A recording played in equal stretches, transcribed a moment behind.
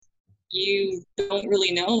you don't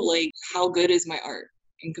really know, like, how good is my art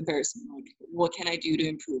in comparison? Like, what can I do to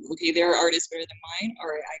improve? Okay, there are artists better than mine. All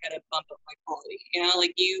right, I gotta bump up my quality.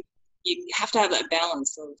 Like you have to have that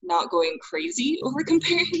balance of not going crazy over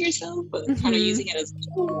comparing yourself, but kind of using it as a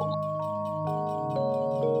tool.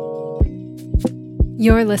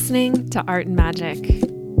 You're listening to Art and Magic,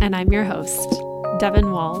 and I'm your host,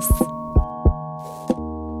 Devin Walls.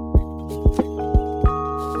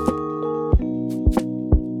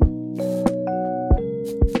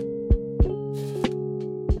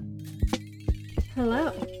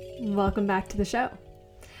 Hello, welcome back to the show.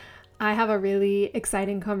 I have a really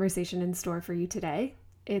exciting conversation in store for you today.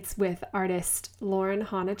 It's with artist Lauren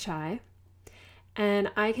Hana-Chai.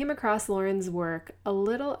 And I came across Lauren's work a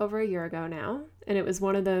little over a year ago now, and it was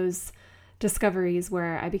one of those discoveries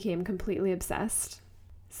where I became completely obsessed.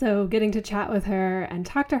 So getting to chat with her and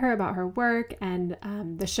talk to her about her work and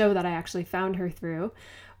the show that I actually found her through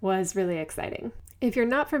was really exciting. If you're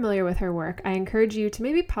not familiar with her work, I encourage you to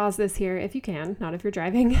maybe pause this here if you can, not if you're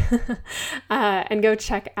driving, and go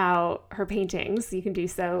check out her paintings. You can do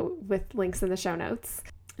so with links in the show notes.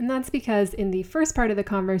 And that's because in the first part of the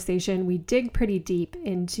conversation, we dig pretty deep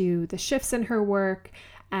into the shifts in her work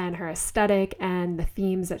and her aesthetic and the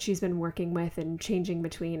themes that she's been working with and changing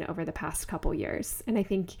between over the past couple years. And I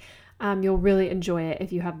think you'll really enjoy it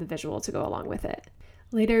if you have the visual to go along with it.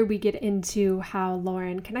 Later, we get into how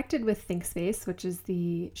Lauren connected with ThinkSpace, which is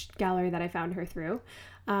the gallery that I found her through,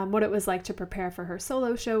 what it was like to prepare for her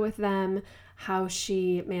solo show with them, how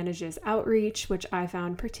she manages outreach, which I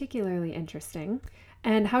found particularly interesting,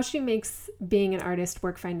 and how she makes being an artist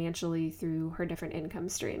work financially through her different income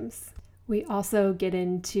streams. We also get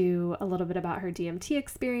into a little bit about her DMT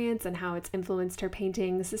experience and how it's influenced her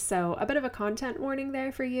paintings. So a bit of a content warning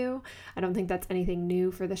there for you. I don't think that's anything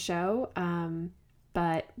new for the show.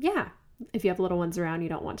 But yeah, if you have little ones around, you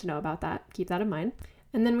don't want to know about that. Keep that in mind.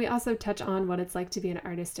 And then we also touch on what it's like to be an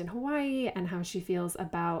artist in Hawaii and how she feels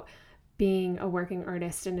about being a working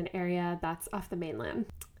artist in an area that's off the mainland.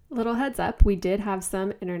 Little heads up, we did have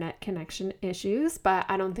some internet connection issues, but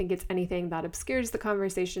I don't think it's anything that obscures the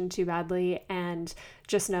conversation too badly. And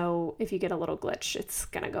just know if you get a little glitch, it's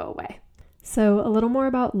gonna go away. So a little more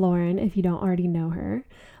about Lauren if you don't already know her.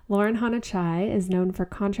 Lauren Hana-Chai is known for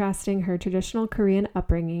contrasting her traditional Korean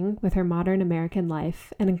upbringing with her modern American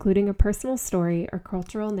life and including a personal story or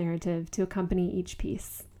cultural narrative to accompany each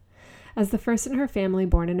piece. As the first in her family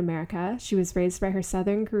born in America, she was raised by her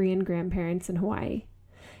Southern Korean grandparents in Hawaii.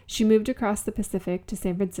 She moved across the Pacific to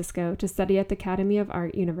San Francisco to study at the Academy of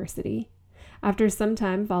Art University. After some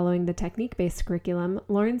time following the technique-based curriculum,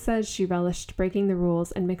 Lauren says she relished breaking the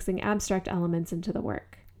rules and mixing abstract elements into the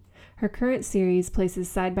work. Her current series places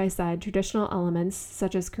side-by-side traditional elements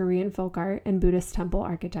such as Korean folk art and Buddhist temple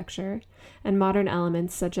architecture, and modern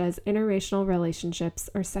elements such as interracial relationships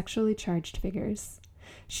or sexually charged figures.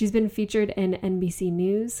 She's been featured in NBC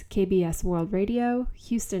News, KBS World Radio,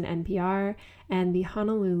 Houston NPR, and the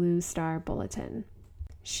Honolulu Star Bulletin.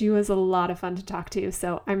 She was a lot of fun to talk to,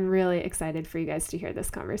 so I'm really excited for you guys to hear this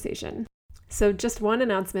conversation. So just one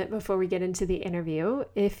announcement before we get into the interview.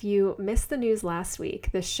 If you missed the news last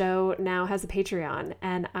week, the show now has a Patreon,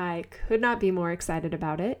 and I could not be more excited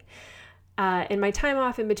about it. In my time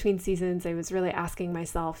off in between seasons, I was really asking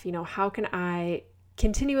myself, how can I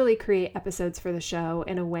continually create episodes for the show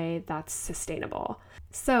in a way that's sustainable?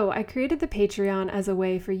 So I created the Patreon as a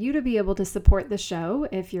way for you to be able to support the show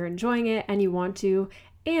if you're enjoying it and you want to,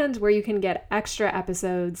 and where you can get extra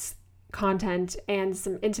episodes, content, and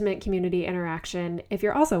some intimate community interaction if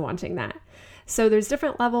you're also wanting that. So there's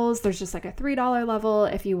different levels. There's just like a $3 level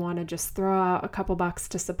if you want to just throw out a couple bucks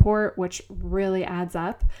to support, which really adds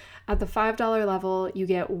up. At the $5 level, you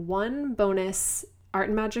get one bonus Art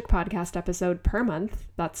and Magic podcast episode per month.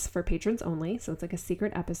 That's for patrons only, so it's like a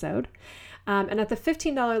secret episode. And at the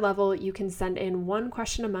 $15 level, you can send in one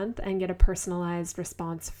question a month and get a personalized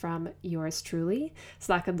response from yours truly.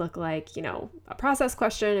 So that could look like, a process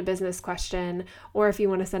question, a business question, or if you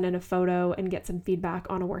want to send in a photo and get some feedback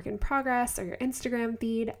on a work in progress or your Instagram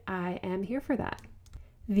feed, I am here for that.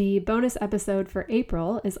 The bonus episode for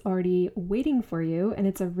April is already waiting for you, and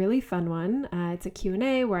it's a really fun one. It's a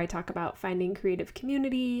Q&A where I talk about finding creative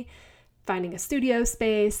community, finding a studio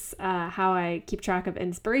space, how I keep track of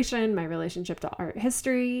inspiration, my relationship to art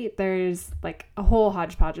history. There's like a whole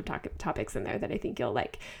hodgepodge of topics in there that I think you'll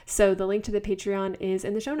like. So the link to the Patreon is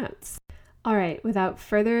in the show notes. All right, without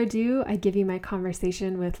further ado, I give you my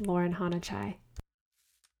conversation with Lauren Hana-Chai.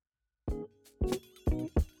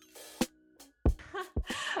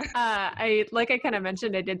 I kind of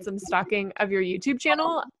mentioned, I did some stalking of your YouTube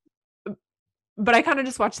channel, but I kind of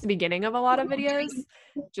just watched the beginning of a lot of videos,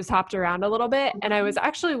 just hopped around a little bit. And I was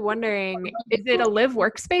actually wondering, is it a live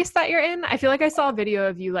workspace that you're in? I feel like I saw a video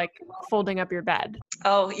of you like folding up your bed.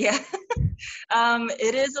 Oh, yeah.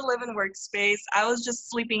 It is a live-in workspace. I was just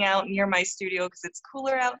sleeping out near my studio because it's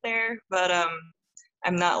cooler out there, but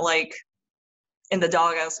I'm not like in the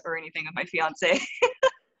doghouse or anything with my fiance.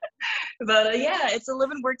 But yeah, it's a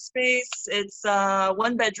live-in workspace. It's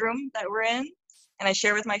one bedroom that we're in, and I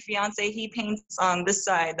share with my fiance. He paints on this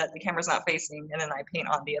side that the camera's not facing, and then I paint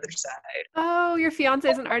on the other side. Oh, your fiance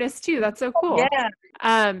is an artist too. That's so cool.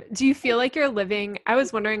 Yeah. Do you feel like you're living, I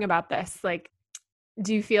was wondering about this, like,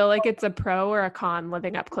 do you feel like it's a pro or a con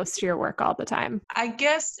living up close to your work all the time? I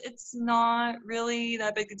guess it's not really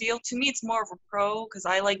that big a deal. To me, it's more of a pro because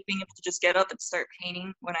I like being able to just get up and start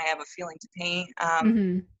painting when I have a feeling to paint.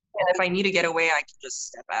 Mm-hmm. And if I need to get away, I can just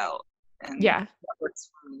step out, and Yeah. that works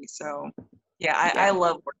for me. So, yeah, I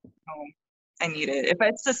love working from home. I need it. If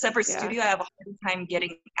it's a separate studio, I have a hard time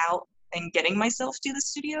getting out and getting myself to the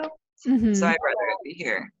studio. Mm-hmm. So I'd rather it be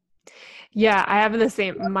here. Yeah, I have the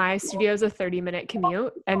same. My studio is a 30-minute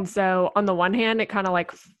commute. And so on the one hand, it kind of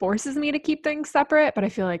like forces me to keep things separate, but I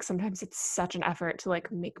feel like sometimes it's such an effort to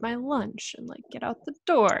like make my lunch and like get out the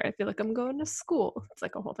door. I feel like I'm going to school. It's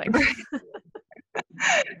like a whole thing.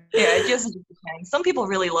 Yeah, it just depends. Some people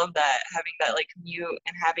really love that, having that like commute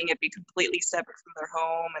and having it be completely separate from their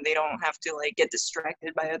home, and they don't have to like get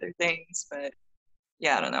distracted by other things. But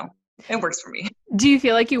yeah, I don't know. It works for me. Do you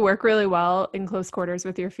feel like you work really well in close quarters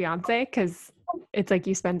with your fiance? Because it's like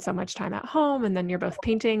you spend so much time at home and then you're both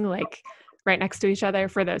painting like right next to each other.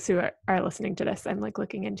 For those who are listening to this, I'm like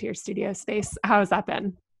looking into your studio space. How has that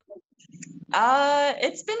been?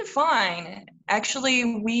 It's been fine.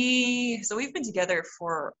 Actually, we've been together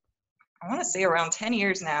for, I want to say, around 10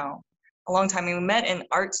 years now. A long time. We met in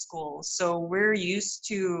art school, so we're used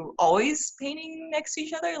to always painting next to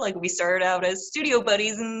each other. Like, we started out as studio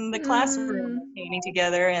buddies in the classroom, painting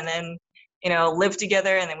together, and then, lived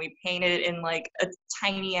together, and then we painted in like a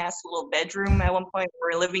tiny ass little bedroom at one point.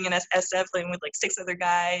 We were living in SF, living with like 6 other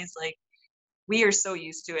guys. Like, we are so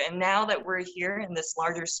used to it. And now that we're here in this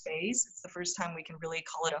larger space, it's the first time we can really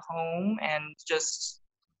call it a home, and just,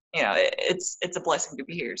 it's a blessing to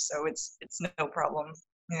be here. So it's no problem.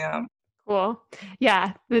 Yeah. Cool.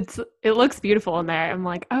 Yeah, it looks beautiful in there. I'm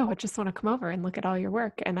like, oh, I just want to come over and look at all your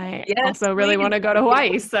work. And I also really want to go to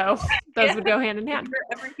Hawaii. So those would go hand in hand.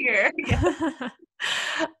 Over here.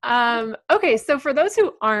 Okay, so for those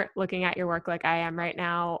who aren't looking at your work like I am right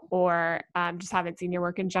now, or just haven't seen your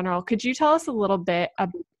work in general, could you tell us a little bit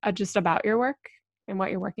just about your work and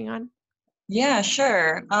what you're working on? Yeah,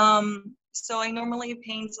 sure. So I normally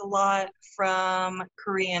paint a lot from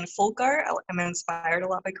Korean folk art. I'm inspired a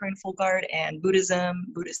lot by Korean folk art and Buddhism,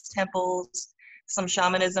 Buddhist temples, some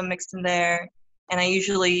shamanism mixed in there. And I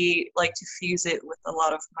usually like to fuse it with a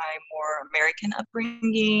lot of my more American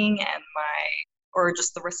upbringing and or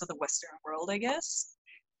just the rest of the Western world, I guess.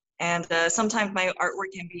 And sometimes my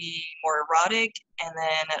artwork can be more erotic, and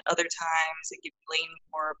then at other times it can lean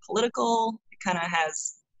more political. It kind of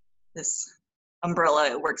has this umbrella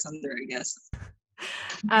it works under, I guess.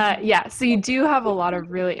 Yeah, so you do have a lot of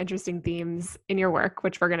really interesting themes in your work,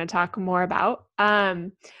 which we're going to talk more about.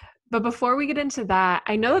 But before we get into that,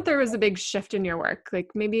 I know that there was a big shift in your work, like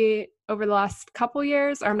maybe over the last couple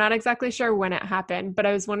years, or I'm not exactly sure when it happened, but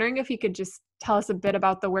I was wondering if you could just tell us a bit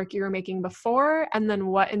about the work you were making before, and then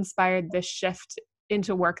what inspired this shift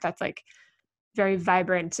into work that's like very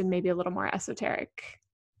vibrant and maybe a little more esoteric.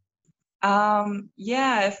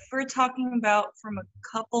 Yeah, if we're talking about from a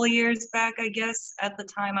couple of years back, I guess at the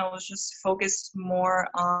time I was just focused more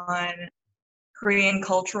on Korean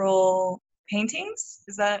cultural paintings.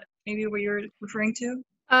 Is that maybe what you're referring to?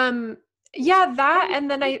 Yeah, that, and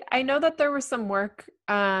then I know that there was some work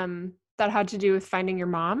that had to do with finding your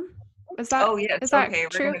mom. Is that? Oh yes. Is that okay,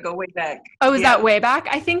 true? We're gonna go way back. Oh, is that way back?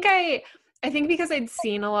 I think because I'd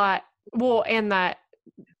seen a lot, well, and that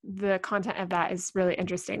the content of that is really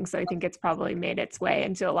interesting. So I think it's probably made its way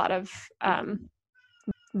into a lot of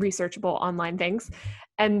researchable online things.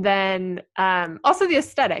 And then also the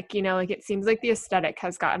aesthetic, like it seems like the aesthetic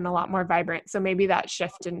has gotten a lot more vibrant. So maybe that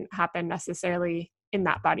shift didn't happen necessarily in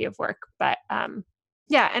that body of work. But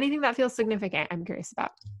yeah, anything that feels significant, I'm curious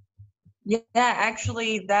about. Yeah,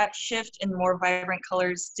 actually that shift in more vibrant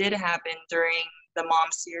colors did happen during the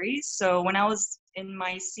Mom series. So when I was in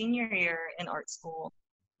my senior year in art school,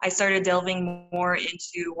 I started delving more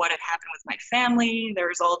into what had happened with my family. There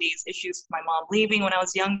was all these issues with my mom leaving when I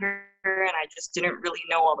was younger, and I just didn't really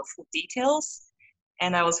know all the full details.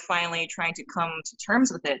 And I was finally trying to come to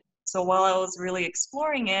terms with it. So while I was really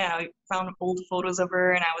exploring it, I found old photos of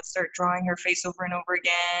her and I would start drawing her face over and over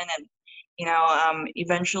again. And,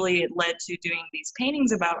 eventually it led to doing these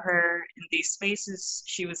paintings about her in these spaces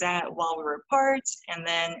she was at while we were apart. And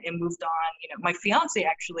then it moved on. My fiance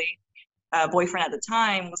actually, boyfriend at the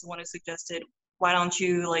time, was the one who suggested, why don't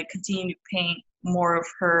you like continue to paint more of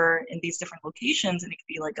her in these different locations, and it could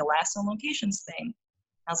be like a last on locations thing.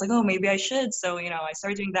 I was like, oh, maybe I should. So, I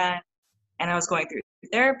started doing that, and I was going through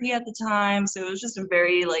therapy at the time. So it was just a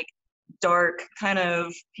very like dark kind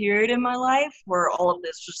of period in my life where all of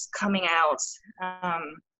this was just coming out.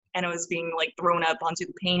 And it was being like thrown up onto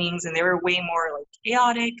the paintings, and they were way more like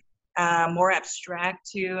chaotic, more abstract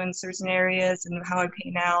too in certain areas, and how I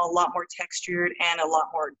paint now, a lot more textured and a lot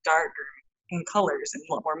more darker in colors and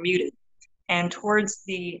a lot more muted. And towards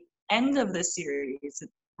the end of the series, it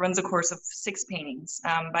runs a course of 6 paintings.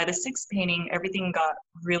 By the 6th painting, everything got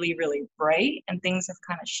really, really bright and things have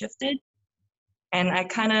kind of shifted. And I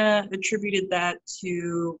kind of attributed that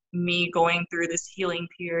to me going through this healing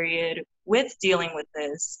period with dealing with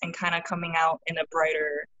this and kind of coming out in a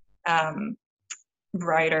brighter end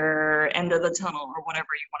of the tunnel, or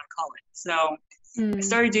whatever you want to call it. So I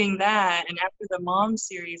started doing that. And after the Mom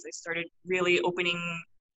series, I started really opening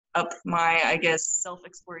up my, I guess,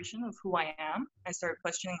 self-exploration of who I am. I started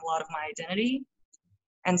questioning a lot of my identity.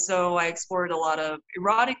 And so I explored a lot of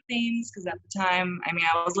erotic themes, because at the time, I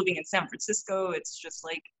was living in San Francisco. It's just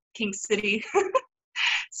like King City.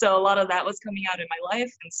 So a lot of that was coming out in my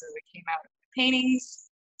life. And so it came out in my paintings.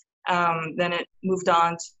 Then it moved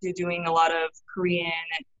on to doing a lot of Korean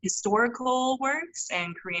historical works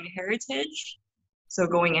and Korean heritage. So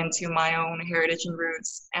going into my own heritage and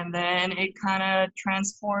roots. And then it kind of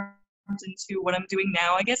transformed into what I'm doing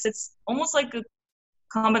now. I guess it's almost like a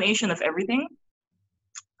combination of everything.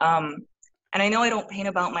 And I know I don't paint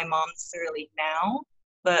about my mom necessarily now,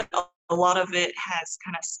 but a lot of it has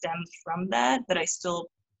kind of stemmed from that I still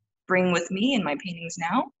bring with me in my paintings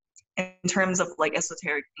now, in terms of like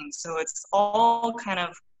esoteric things. So it's all kind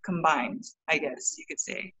of combined, I guess you could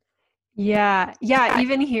say. Yeah.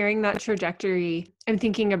 Even hearing that trajectory, I'm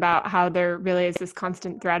thinking about how there really is this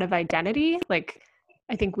constant thread of identity. Like,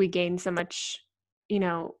 I think we gain so much,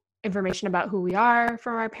 information about who we are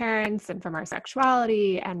from our parents and from our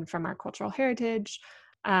sexuality and from our cultural heritage.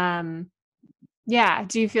 Do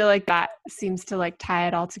you feel like that seems to like tie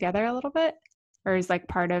it all together a little bit, or is like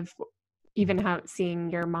part of even how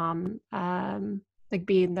seeing your mom like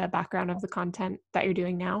be in the background of the content that you're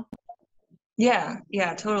doing now? Yeah,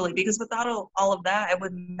 totally. Because without all of that, I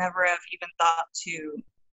would never have even thought to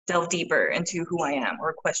delve deeper into who I am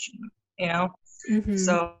or question,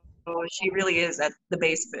 So she really is at the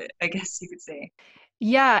base of it, I guess you could say.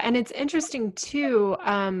 Yeah, and it's interesting too.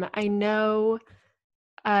 I know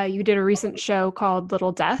you did a recent show called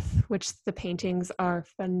Little Death, which the paintings are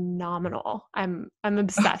phenomenal. I'm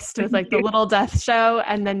obsessed with like the Little Death show,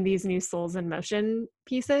 and then these new Souls in Motion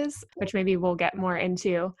pieces, which maybe we'll get more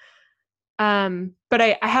into. But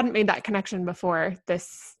I hadn't made that connection before,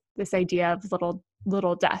 this idea of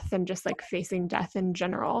little death and just like facing death in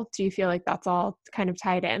general. Do you feel like that's all kind of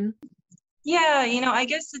tied in? Yeah, I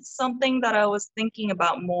guess it's something that I was thinking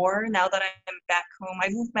about more now that I'm back home. I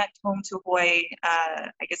moved back home to Hawaii,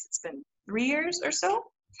 I guess it's been 3 years or so.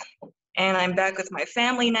 And I'm back with my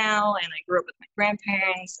family now, and I grew up with my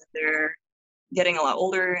grandparents, and they're getting a lot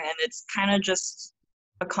older, and it's kind of just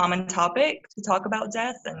a common topic to talk about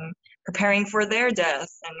death and preparing for their death,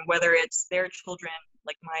 and whether it's their children,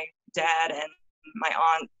 like my dad and my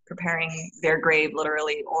aunt preparing their grave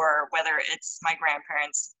literally, or whether it's my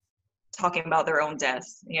grandparents talking about their own death,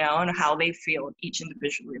 and how they feel each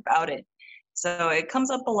individually about it. So it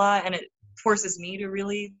comes up a lot, and it forces me to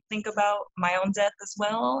really think about my own death as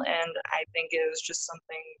well. And I think it was just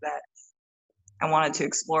something that I wanted to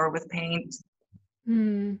explore with paint.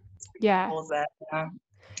 Yeah. All of that.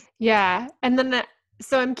 Yeah. And then,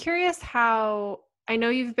 so I'm curious how, I know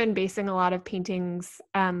you've been basing a lot of paintings,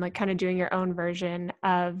 like kind of doing your own version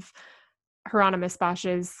of Hieronymus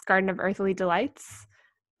Bosch's Garden of Earthly Delights.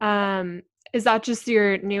 Is that just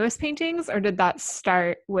your newest paintings, or did that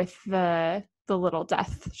start with the Little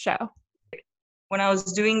Death show? When I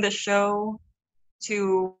was doing the show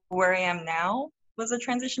to where I am now was a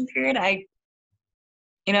transition period. I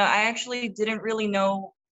actually didn't really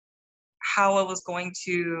know how I was going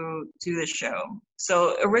to do the show.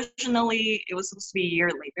 So originally it was supposed to be a year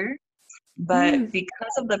later, but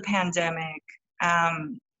because of the pandemic,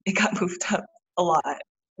 it got moved up a lot,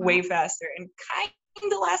 way faster, and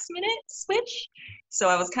kind of last minute switch. So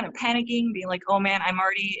I was kind of panicking, being like, oh man, I'm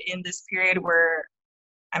already in this period where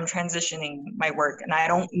I'm transitioning my work and I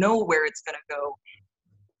don't know where it's going to go.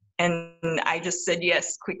 And I just said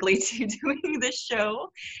yes quickly to doing this show.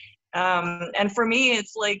 And for me,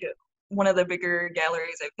 it's like one of the bigger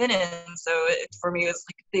galleries I've been in. So for me, it was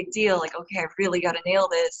like a big deal. Like, okay, I really got to nail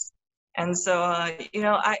this. And so,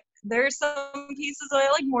 there are some pieces that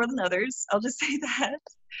I like more than others. I'll just say that.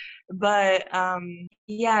 But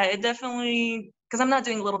yeah, it definitely, because I'm not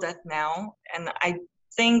doing Little Death now. And I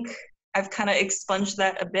think I've kind of expunged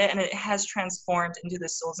that a bit, and it has transformed into the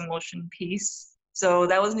Souls in Motion piece. So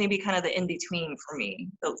that was maybe kind of the in-between for me,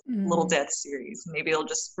 the Little Death series. Maybe it'll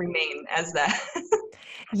just remain as that.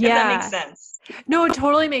 Yeah. If that makes sense. No, it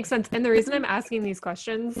totally makes sense. And the reason I'm asking these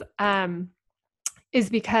questions is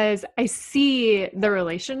because I see the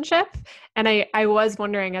relationship. And I was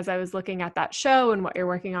wondering, as I was looking at that show and what you're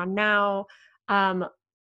working on now,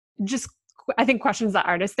 just I think questions that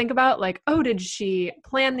artists think about, like, oh, did she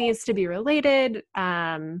plan these to be related?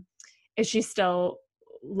 Is she still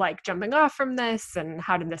like jumping off from this? And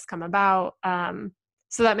how did this come about?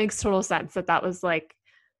 So that makes total sense that was like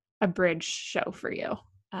a bridge show for you.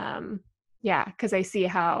 Yeah, because I see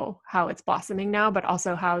how it's blossoming now, but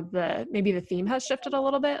also how maybe the theme has shifted a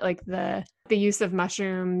little bit, like the use of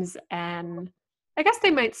mushrooms, and I guess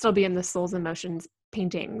they might still be in the Souls in Motions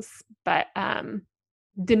paintings, but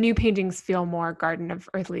the new paintings feel more Garden of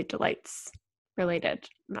Earthly Delights related.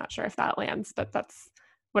 I'm not sure if that lands, but that's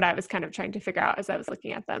what I was kind of trying to figure out as I was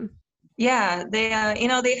looking at them. Yeah, they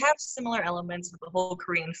they have similar elements with the whole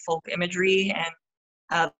Korean folk imagery,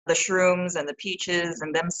 and the shrooms and the peaches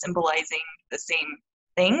and them symbolizing the same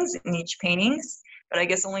things in each paintings. But I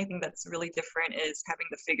guess the only thing that's really different is having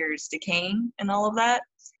the figures decaying and all of that,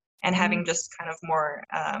 and having just kind of more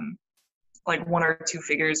like one or two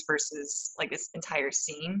figures versus like this entire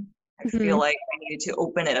scene. I feel like I needed to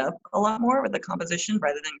open it up a lot more with the composition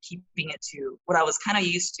rather than keeping it to what I was kind of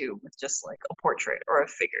used to with just like a portrait or a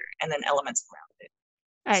figure and then elements around it.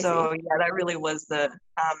 So yeah, that really was the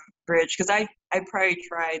bridge, because I probably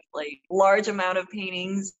tried like large amount of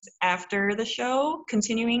paintings after the show,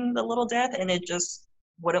 continuing the Little Death, and it just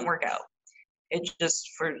wouldn't work out. It just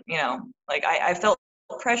like I felt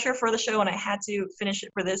pressure for the show and I had to finish it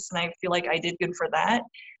for this, and I feel like I did good for that.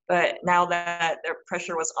 But now that the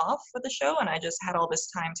pressure was off with the show and I just had all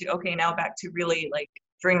this time to, okay, now back to really like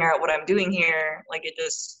figuring out what I'm doing here, like it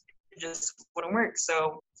just wouldn't work.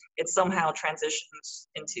 So it somehow transitions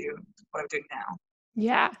into what I'm doing now.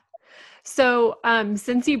 Yeah. So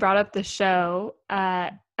since you brought up the show,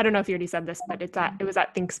 I don't know if you already said this, but it was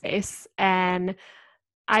at ThinkSpace, and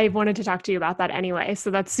I wanted to talk to you about that anyway.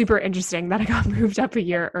 So that's super interesting that it got moved up a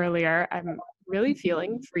year earlier. I'm really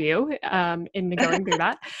feeling for you in going through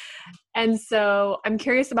that. And so I'm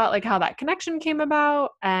curious about like how that connection came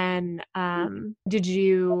about, and did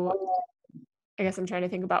you, I guess I'm trying to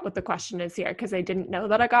think about what the question is here, because I didn't know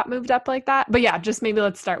that it got moved up like that. But yeah, just maybe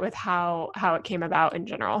let's start with how it came about in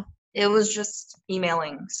general. It was just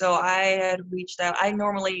emailing. So I had reached out. I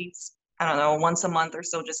normally, I don't know, once a month or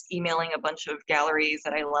so, just emailing a bunch of galleries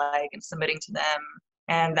that I like and submitting to them.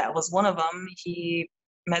 And that was one of them. He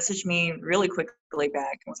messaged me really quickly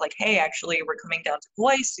back and was like, hey, actually, we're coming down to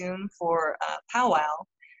Hawaii soon for Powwow.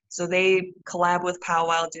 So they collab with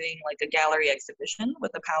Powwow doing like a gallery exhibition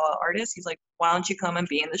with a Powwow artist. He's like, why don't you come and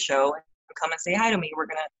be in the show and come and say hi to me? I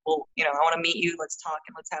want to meet you. Let's talk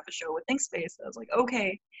and let's have a show with ThinkSpace. I was like,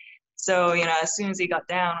 okay. So, as soon as he got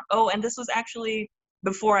down, and this was actually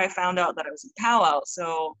before I found out that I was in Powwow.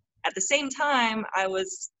 So at the same time, I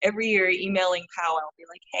was every year emailing Powwow and be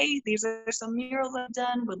like, hey, these are some murals I've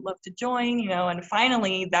done, would love to join, and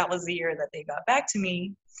finally that was the year that they got back to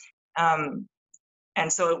me.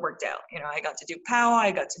 And so it worked out. I got to do Powwow,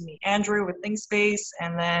 I got to meet Andrew with ThinkSpace,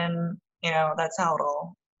 and then, that's how it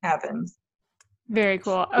all happened. Very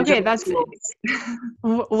cool. Okay,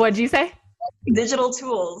 what'd you say? Digital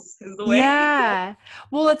tools is the way. Yeah.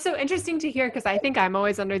 Well, it's so interesting to hear, because I think I'm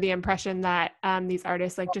always under the impression that these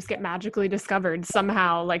artists like just get magically discovered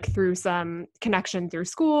somehow, like through some connection through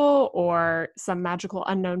school or some magical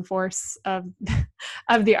unknown force of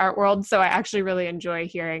the art world. So I actually really enjoy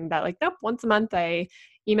hearing that, like, nope, once a month I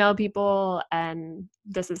email people and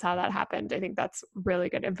this is how that happened. I think that's really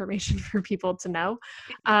good information for people to know.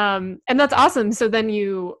 And that's awesome. So then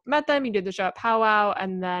you met them, you did the show at Powwow,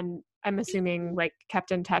 and then I'm assuming like kept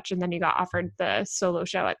in touch, and then you got offered the solo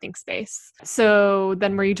show at ThinkSpace. So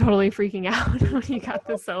then were you totally freaking out when you got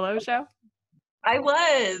the solo show? I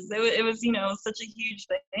was. It was, such a huge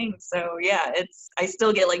thing. So yeah, I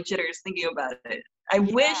still get like jitters thinking about it. I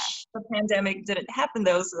wish the pandemic didn't happen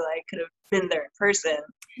though, so that I could have been there in person.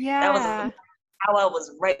 Yeah. That was Powwow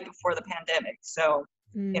was right before the pandemic. So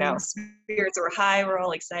spirits were high, we're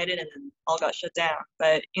all excited, and then all got shut down.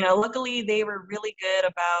 But, luckily they were really good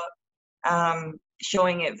about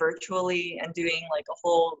showing it virtually and doing like a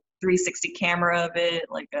whole 360 camera of it,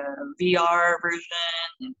 like a VR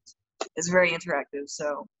version. It's very interactive.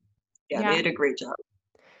 So yeah, they did a great job.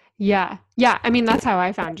 Yeah. Yeah. I mean, that's how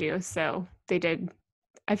I found you. So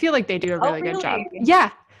I feel like they do a really good job.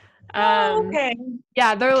 Yeah. Okay.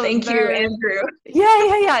 Yeah. Thank you, Andrew.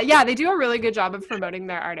 Yeah. They do a really good job of promoting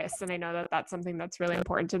their artists. And I know that that's something that's really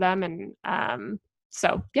important to them. And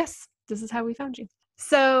so yes, this is how we found you.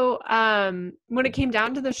 So when it came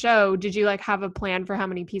down to the show, did you like have a plan for how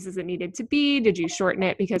many pieces it needed to be? Did you shorten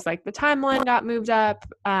it because like the timeline got moved up?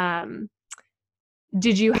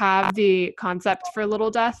 Did you have the concept for Little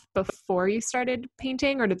Death before you started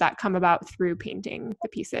painting, or did that come about through painting the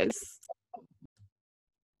pieces?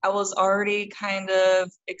 I was already kind of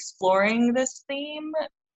exploring this theme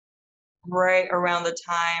right around the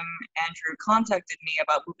time Andrew contacted me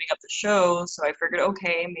about moving up the show. So I figured,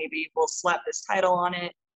 okay, maybe we'll slap this title on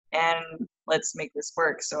it and let's make this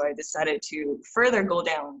work. So I decided to further go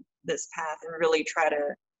down this path and really try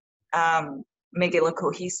to make it look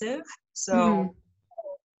cohesive. So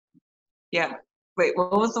yeah. Wait,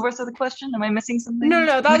 what was the rest of the question? Am I missing something?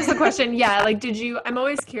 No, that was the question. Yeah, like I'm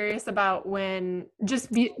always curious about when just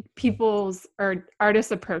people's or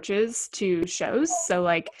artists' approaches to shows. So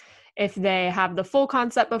like if they have the full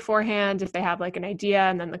concept beforehand, if they have like an idea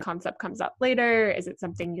and then the concept comes up later, is it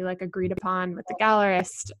something you like agreed upon with the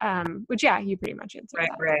gallerist? Which yeah, you pretty much answered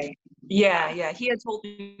that. Right. Yeah. He had told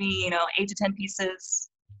me, 8 to 10 pieces,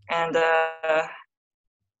 and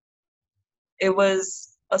it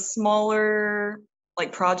was a smaller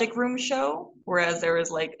like project room show, whereas there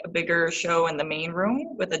was like a bigger show in the main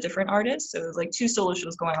room with a different artist. So it was like 2 solo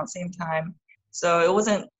shows going on at the same time. So it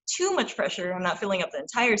wasn't too much pressure. I'm not filling up the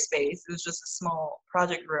entire space. It was just a small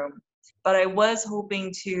project room. But I was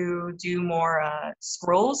hoping to do more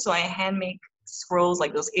scrolls. So I hand make scrolls,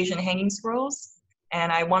 like those Asian hanging scrolls.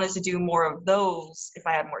 And I wanted to do more of those if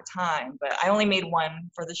I had more time. But I only made one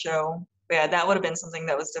for the show. But yeah, that would have been something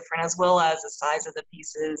that was different, as well as the size of the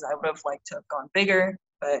pieces. I would have liked to have gone bigger.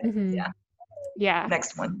 But yeah.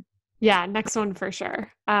 Next one. Yeah, next one for sure.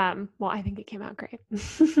 Well, I think it came out great.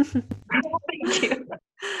 Thank you.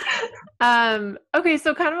 Okay,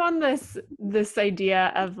 so kind of on this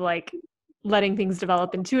idea of like letting things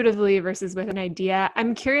develop intuitively versus with an idea,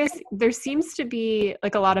 I'm curious, there seems to be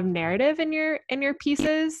like a lot of narrative in your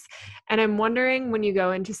pieces, and I'm wondering when you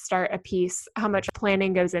go in to start a piece, how much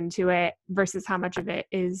planning goes into it versus how much of it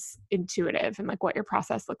is intuitive, and like what your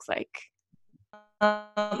process looks like.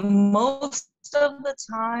 Most of the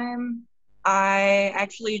time, I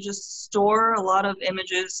actually just store a lot of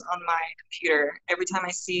images on my computer. Every time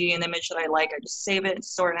I see an image that I like, I just save it and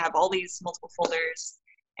store it and have all these multiple folders.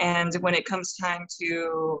 And when it comes time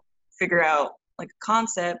to figure out like a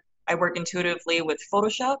concept, I work intuitively with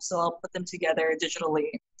Photoshop. So I'll put them together digitally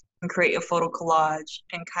and create a photo collage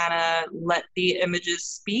and kind of let the images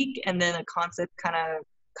speak. And then a concept kind of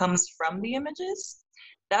comes from the images.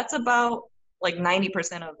 That's about like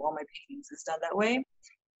 90% of all my paintings is done that way.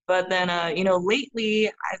 But then, lately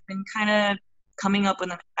I've been kind of coming up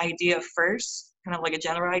with an idea first, kind of like a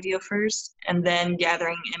general idea first, and then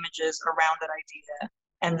gathering images around that idea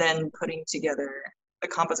and then putting together a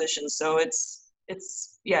composition. So it's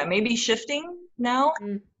maybe shifting now.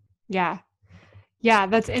 Yeah,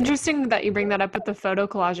 that's interesting that you bring that up with the photo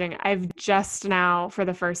collaging. I've just now, for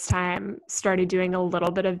the first time, started doing a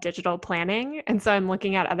little bit of digital planning. And so I'm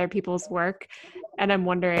looking at other people's work and I'm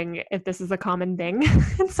wondering if this is a common thing.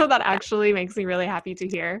 And so that actually makes me really happy to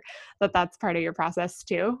hear that that's part of your process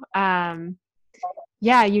too.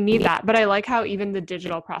 Yeah, you need that. But I like how even the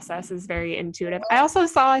digital process is very intuitive. I also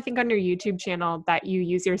saw, I think on your YouTube channel, that you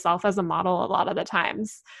use yourself as a model a lot of the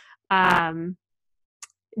times. Can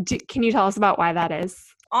you tell us about why that is?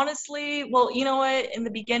 Honestly, well, you know what? In the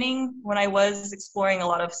beginning, when I was exploring a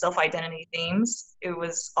lot of self-identity themes, it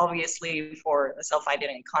was obviously for the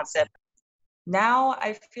self-identity concept. Now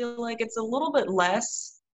I feel like it's a little bit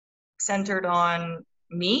less centered on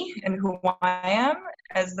me and who I am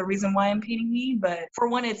as the reason why I'm painting me. But for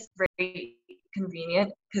one, it's very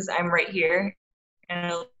convenient because I'm right here and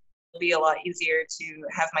it'll be a lot easier to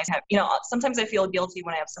have my, sometimes I feel guilty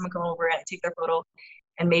when I have someone come over and I take their photo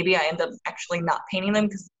and maybe I end up actually not painting them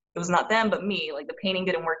because it was not them, but me. Like the painting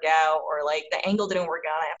didn't work out or like the angle didn't work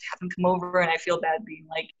out. I have to have them come over and I feel bad being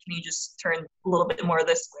like, can you just turn a little bit more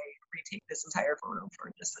this way? Retake this entire photo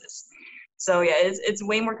for just this. So yeah, it's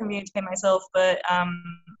way more convenient to paint myself, but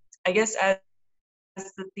I guess as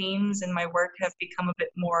the themes in my work have become a bit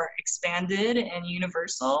more expanded and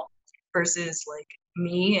universal, versus like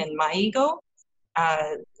me and my ego.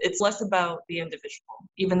 It's less about the individual.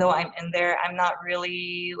 Even though I'm in there, I'm not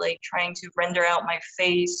really like trying to render out my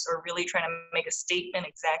face or really trying to make a statement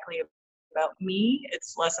exactly about me.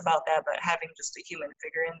 It's less about that, but having just a human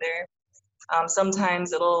figure in there.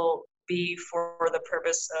 Sometimes it'll be for the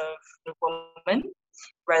purpose of the woman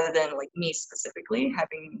rather than like me specifically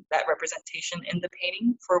having that representation in the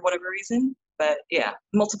painting for whatever reason. But yeah,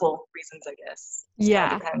 multiple reasons, I guess. It kind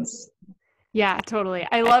Yeah. of depends. Yeah, totally.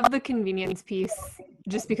 I love the convenience piece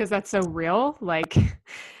just because that's so real. Like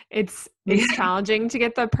it's Yeah. challenging to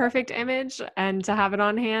get the perfect image and to have it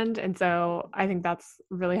on hand. And so I think that's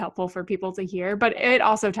really helpful for people to hear, but it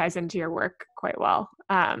also ties into your work quite well.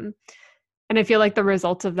 And I feel like the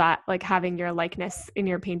result of that, like having your likeness in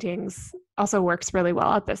your paintings also works really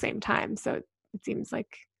well at the same time. So it seems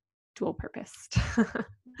like dual purposed.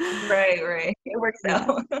 Right. It works Yeah.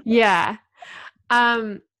 out. Yeah.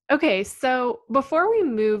 Okay, so before we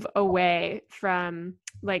move away from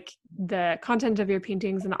like the content of your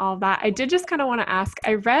paintings and all of that, I did just kind of want to ask,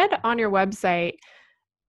 I read on your website,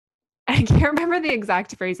 I can't remember the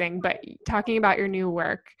exact phrasing, but talking about your new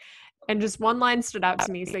work, and just one line stood out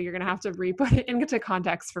to me, so you're going to have to re-put it into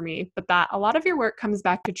context for me, but that a lot of your work comes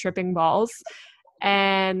back to tripping balls.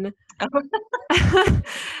 And and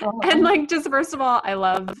like, just first of all, I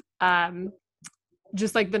love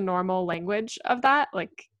just like the normal language of that,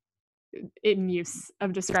 like in use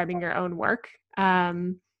of describing your own work.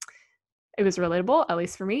 It was relatable, at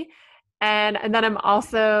least for me. And then I'm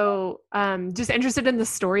also just interested in the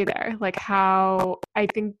story there, like how I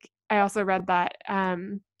think I also read that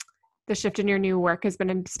the shift in your new work has been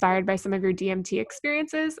inspired by some of your DMT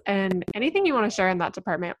experiences, and anything you want to share in that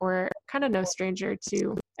department. We're kind of no stranger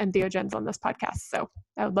to entheogens on this podcast, so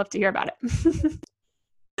I would love to hear about it.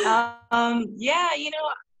 Yeah,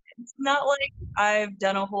 it's not like I've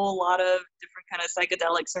done a whole lot of different kind of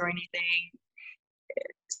psychedelics or anything.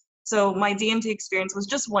 So my DMT experience was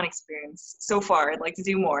just one experience so far. I'd like to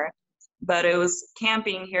do more, but it was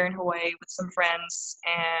camping here in Hawaii with some friends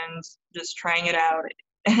and just trying it out.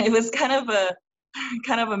 It was kind of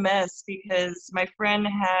a mess because my friend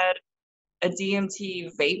had a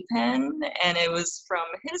DMT vape pen, and it was from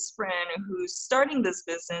his friend who's starting this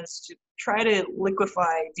business to try to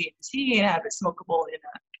liquefy DMT and have it smokable in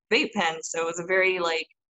a vape pen. So it was a very like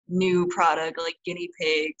new product, like guinea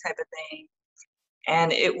pig type of thing.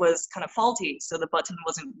 And it was kind of faulty, so the button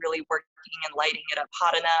wasn't really working and lighting it up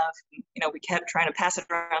hot enough. We kept trying to pass it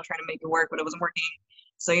around, trying to make it work, but it wasn't working.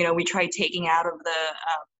 So we tried taking out of the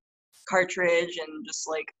cartridge and just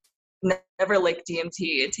like never like DMT.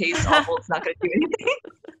 It tastes awful. It's not going to do anything.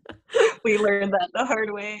 We learned that the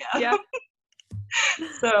hard way. Yeah.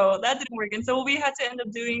 So that didn't work. And so what we had to end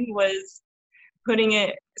up doing was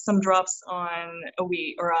putting some drops on a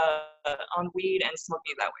weed or on weed and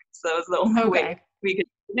smoking it that way. So that was the only way we could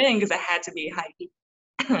do it in, because it had to be high heat.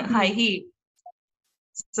 High heat.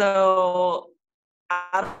 So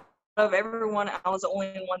out of everyone, I was the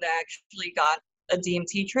only one that actually got a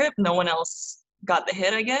DMT trip. No one else got the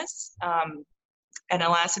hit, I guess. And it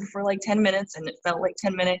lasted for like 10 minutes, and it felt like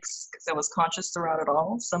 10 minutes because I was conscious throughout it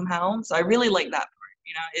all somehow. So I really like that part.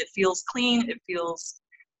 It feels clean. It feels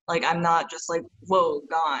like I'm not just like, whoa,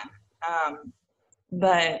 gone.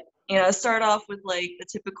 But it started off with like the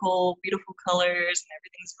typical beautiful colors and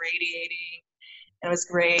everything's radiating, and it was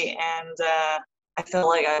great. And I felt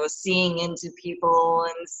like I was seeing into people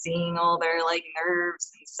and seeing all their like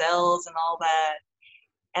nerves and cells and all that.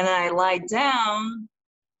 And then I lied down.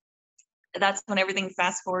 That's when everything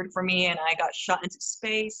fast forwarded for me, and I got shot into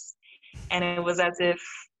space. And it was as if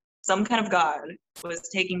some kind of God was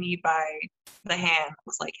taking me by the hand. It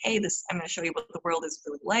was like, hey, I'm going to show you what the world is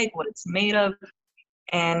really like, what it's made of.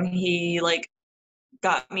 And he like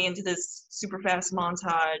got me into this super fast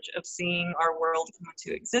montage of seeing our world come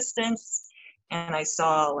into existence. And I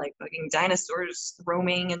saw like fucking dinosaurs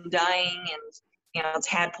roaming and dying, and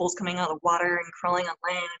tadpoles coming out of the water and crawling on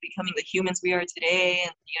land and becoming the humans we are today.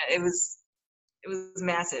 And it was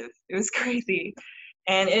massive. It was crazy.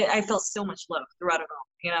 And I felt so much love throughout it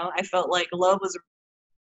all. I felt like love was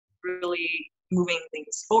really moving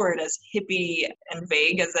things forward, as hippie and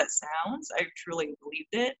vague as that sounds. I truly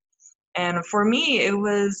believed it. And for me, it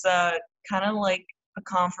was kind of like a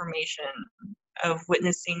confirmation of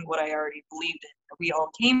witnessing what I already believed in. We all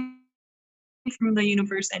came from the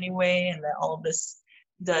universe anyway, and that all of this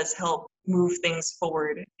does help move things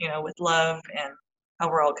forward, with love and how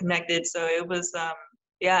we're all connected. So it was,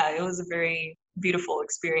 it was a very beautiful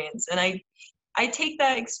experience. And I take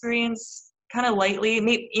that experience kind of lightly.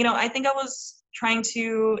 Maybe, I think I was trying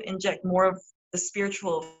to inject more of the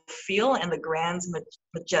spiritual feel and the grand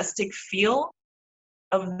majestic feel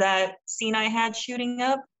of that scene I had shooting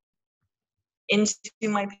up into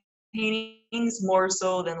my paintings, more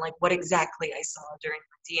so than like what exactly I saw during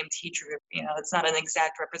the DMT trip. You know, it's not an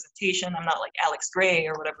exact representation. I'm not like Alex Gray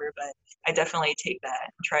or whatever, but I definitely take that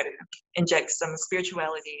and try to inject some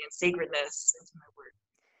spirituality and sacredness into my work.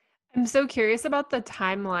 I'm so curious about the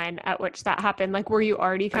timeline at which that happened. Like, were you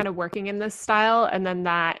already kind of working in this style and then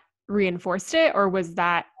that reinforced it, or was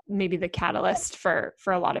that maybe the catalyst for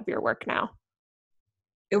a lot of your work now?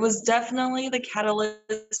 It was definitely the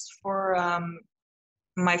catalyst for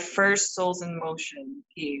my first Souls in Motion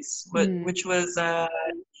piece, which was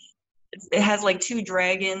it has like 2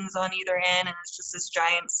 dragons on either end, and it's just this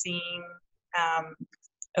giant scene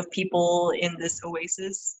of people in this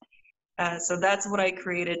oasis. So that's what I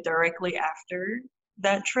created directly after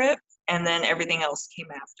that trip, and then everything else came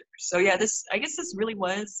after. So yeah, I guess this really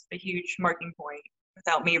was a huge marking point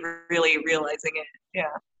without me really realizing it.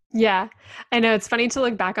 Yeah. Yeah, I know it's funny to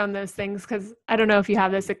look back on those things because I don't know if you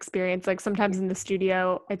have this experience. Like sometimes in the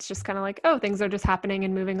studio, it's just kind of like, oh, things are just happening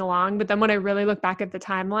and moving along. But then when I really look back at the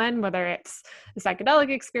timeline, whether it's a psychedelic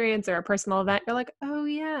experience or a personal event, you're like, oh,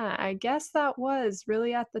 yeah, I guess that was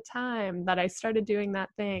really at the time that I started doing that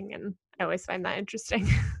thing. And I always find that interesting.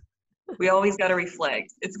 We always got to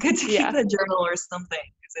reflect. It's good to keep Yeah. a journal or something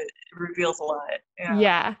because it reveals a lot. Yeah.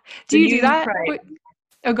 Yeah. So Do you do that? tried,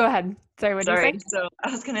 Oh, go ahead. Sorry, what did you say? So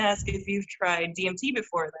I was going to ask if you've tried DMT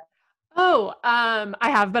before that. Oh,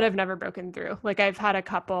 I have, but I've never broken through. Like I've had a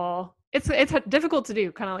couple. It's difficult to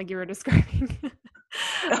do, kind of like you were describing.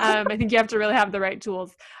 I think you have to really have the right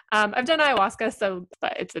tools. I've done ayahuasca,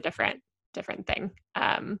 but it's a different thing.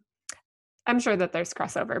 I'm sure that there's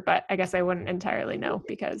crossover, but I guess I wouldn't entirely know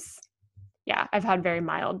because, yeah, I've had very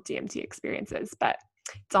mild DMT experiences, but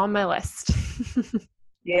it's on my list.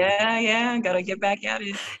 Yeah, gotta get back at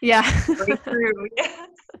it. Yeah. Break through. Yeah.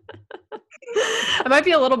 I might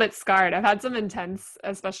be a little bit scarred. I've had some intense,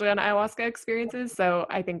 especially on ayahuasca experiences, so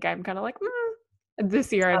I think I'm kind of like,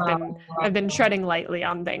 this year I've been treading lightly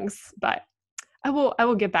on things, but I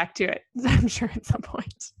will get back to it, I'm sure, at some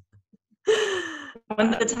point.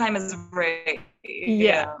 When the time is right.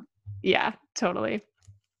 Yeah, totally.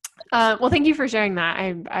 Well, thank you for sharing that.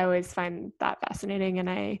 I always find that fascinating, and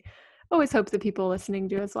I always hope that people listening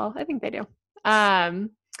do as well. I think they do.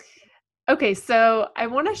 Okay, so I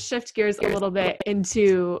want to shift gears a little bit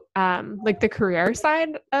into like the career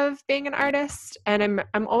side of being an artist, and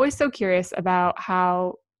I'm always so curious about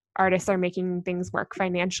how artists are making things work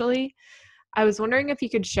financially. I was wondering if you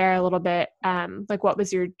could share a little bit, like what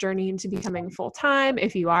was your journey into becoming full-time?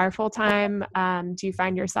 If you are full-time, do you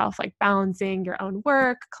find yourself like balancing your own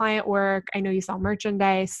work, client work? I know you sell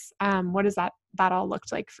merchandise. What does that all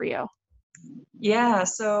looked like for you? Yeah,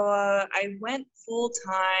 so I went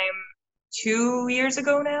full-time 2 years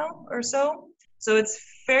ago now or so. So it's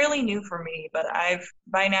fairly new for me, but I've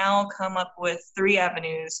by now come up with 3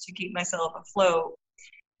 avenues to keep myself afloat.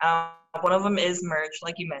 One of them is merch,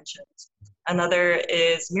 like you mentioned. Another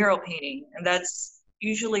is mural painting, and that's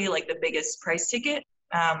usually like the biggest price ticket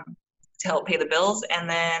to help pay the bills. And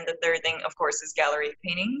then the third thing, of course, is gallery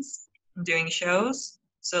paintings and doing shows.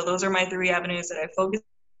 So those are my 3 avenues that I focus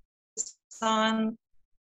on.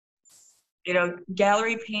 You know,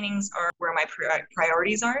 gallery paintings are where my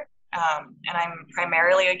priorities are. And I'm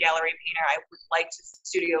primarily a gallery painter. I would like to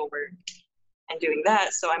studio work and doing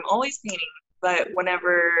that. So I'm always painting, but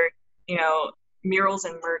whenever, you know, murals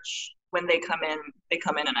and merch, when they come in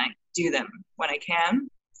and I do them when I can.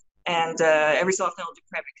 And every so often I'll do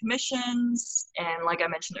private commissions. And like I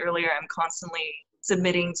mentioned earlier, I'm constantly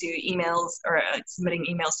submitting emails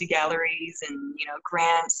to galleries and, you know,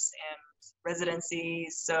 grants and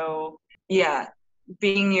residencies. So yeah,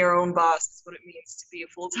 being your own boss is what it means to be a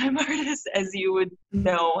full-time artist, as you would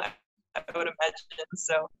know, I would imagine.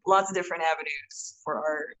 So lots of different avenues for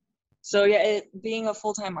art. So yeah, being a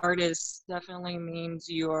full-time artist definitely means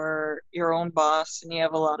you're your own boss, and you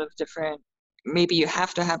have a lot of different, maybe you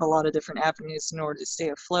have to have a lot of different avenues in order to stay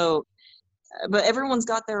afloat. But everyone's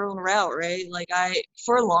got their own route, right? Like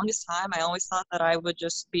for the longest time, I always thought that I would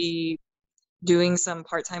just be doing some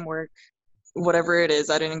part-time work, whatever it is,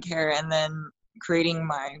 I didn't care, and then creating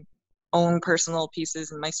my own personal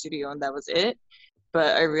pieces in my studio, and that was it.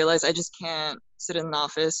 But I realized I just can't sit in an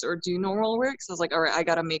office or do normal work. So I was like, all right, I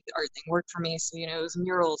got to make the art thing work for me. So, you know, it was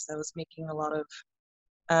murals that I was making a lot of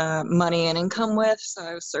money and income with. So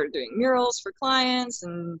I started doing murals for clients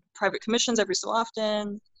and private commissions every so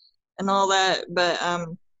often and all that. But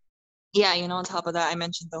yeah, you know, on top of that, I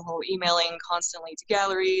mentioned the whole emailing constantly to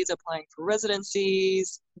galleries, applying for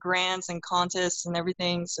residencies, grants and contests and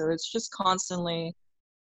everything. So it's just constantly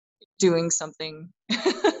doing something,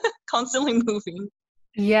 constantly moving.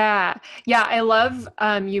 Yeah. Yeah. I love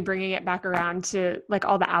you bringing it back around to like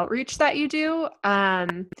all the outreach that you do.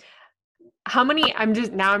 How many, I'm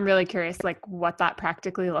really curious, like what that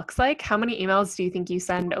practically looks like. How many emails do you think you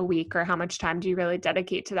send a week, or how much time do you really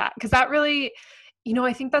dedicate to that? Because that really,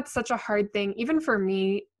 I think that's such a hard thing, even for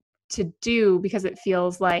me to do, because it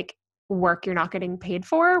feels like work you're not getting paid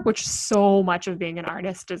for, which so much of being an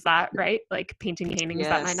artist is that, right? Like painting paintings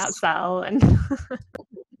that might not Yes. sell and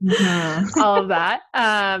Mhm. all of that.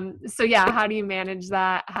 So yeah, how do you manage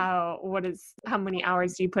that? How many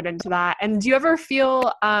hours do you put into that? And do you ever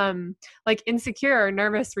feel like insecure or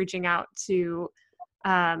nervous reaching out to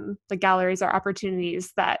the galleries or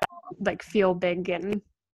opportunities that like feel big and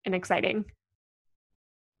exciting?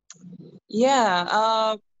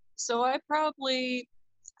 Yeah. So I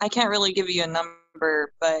can't really give you a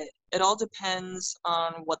number, but it all depends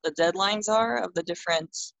on what the deadlines are of the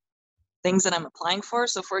different things that I'm applying for.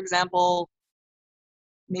 So, for example,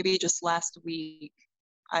 maybe just last week,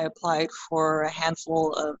 I applied for a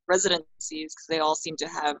handful of residencies because they all seem to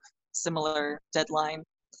have similar deadline.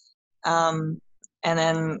 Um, and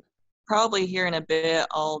then probably here in a bit,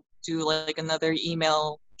 I'll do like another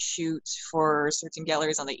email shoot for certain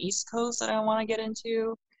galleries on the East Coast that I want to get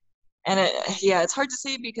into. And yeah, it's hard to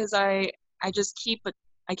say because I just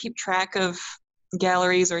I keep track of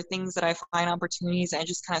galleries or things that I find opportunities, and I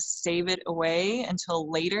just kind of save it away until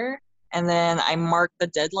later. And then I mark the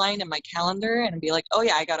deadline in my calendar and be like, oh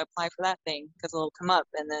yeah, I gotta apply for that thing because it'll come up.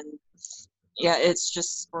 And then yeah, it's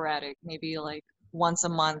just sporadic. Maybe like once a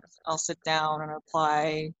month I'll sit down and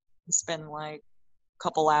apply and spend like a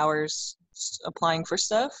couple hours applying for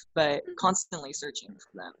stuff, but constantly searching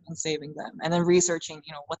for them and saving them and then researching,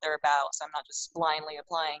 what they're about. So I'm not just blindly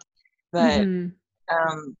applying. But Mm-hmm.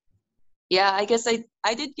 um, yeah, I guess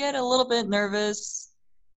I did get a little bit nervous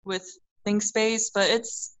with ThinkSpace, but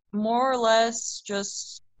it's more or less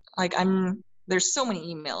just like there's so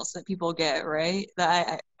many emails that people get, right?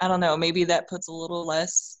 That I don't know, maybe that puts a little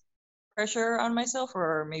less pressure on myself,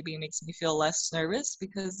 or maybe it makes me feel less nervous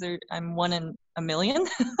because I'm one in a million.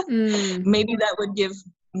 Mm. Maybe that would give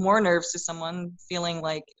more nerves to someone feeling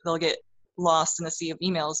like they'll get lost in a sea of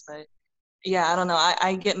emails, but yeah, I don't know.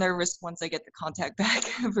 I get nervous once I get the contact back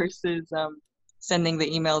versus sending the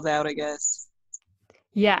emails out, I guess.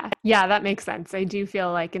 Yeah, yeah, that makes sense. I do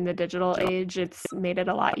feel like in the digital age, it's made it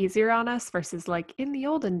a lot easier on us versus like in the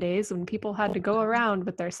olden days when people had to go around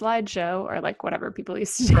with their slideshow or like whatever people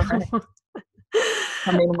used to do.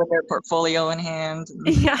 Come in with their portfolio in hand.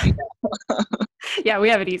 And, Yeah. Yeah, we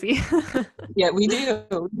have it easy. yeah, we do.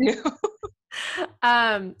 We do.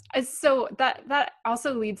 So that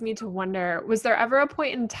also leads me to wonder, was there ever a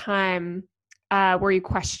point in time where you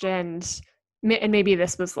questioned, and maybe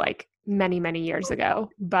this was like many, many years ago,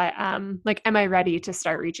 but like, am I ready to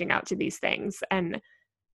start reaching out to these things? And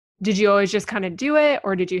did you always just kind of do it,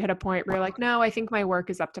 or did you hit a point where you're like, no, I think my work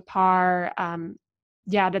is up to par?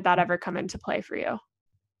 Yeah, did that ever come into play for you?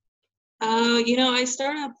 I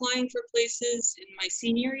started applying for places in my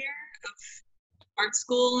senior year of art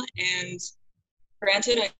school, and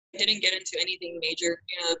granted, I didn't get into anything major.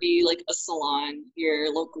 It'd be like a salon here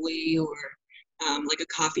locally, or like a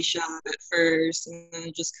coffee shop at first, and then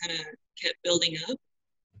it just kind of kept building up.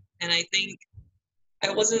 And I think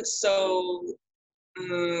I wasn't so,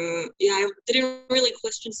 yeah, I didn't really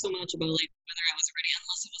question so much about like whether I was ready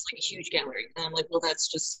unless it was like a huge gallery. And I'm like, well, that's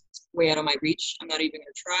just way out of my reach. I'm not even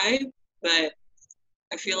gonna try. But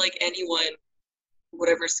I feel like anyone,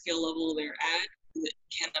 whatever skill level they're at, that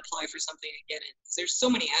can apply for something and get it. There's so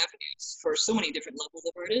many avenues for so many different levels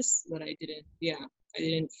of artists that I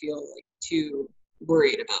didn't feel like too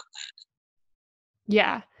worried about that.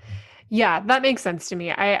 Yeah. Yeah, that makes sense to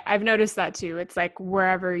me. I've noticed that too. It's like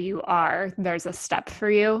wherever you are, there's a step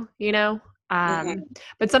for you, you know? Um, Mm-hmm.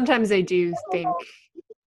 but sometimes I do think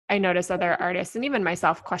I notice other artists and even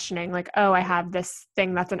myself questioning, like, oh, I have this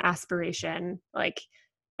thing that's an aspiration. Like,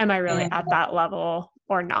 am I really at Mm-hmm. that level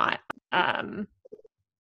or not?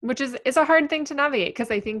 Which is a hard thing to navigate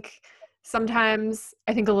because I think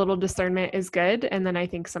a little discernment is good. And then I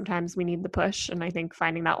think sometimes we need the push. And I think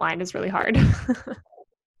finding that line is really hard.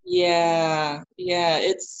 Yeah, yeah,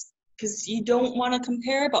 it's because you don't want to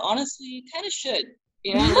compare, but honestly, you kind of should.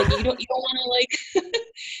 Like you don't want to like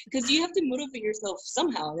because you have to motivate yourself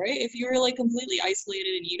somehow, right? If you're like completely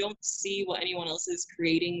isolated and you don't see what anyone else is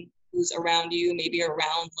creating who's around you, maybe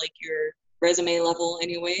around like your resume level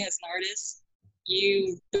anyway as an artist,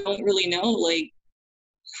 you don't really know like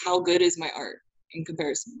how good is my art in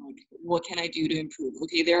comparison. Like, what can I do to improve?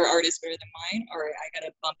 Okay, there are artists better than mine. All right, I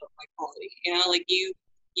gotta bump up my quality. Like you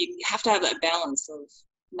have to have that balance of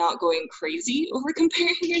not going crazy over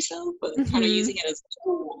comparing yourself, but kind of using it as a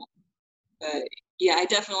tool. But yeah, I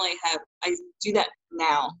do that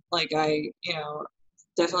now. Like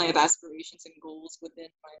definitely have aspirations and goals within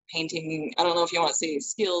my painting. I don't know if you want to say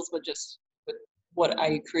skills, but just with what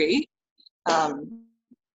I create,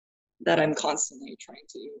 that I'm constantly trying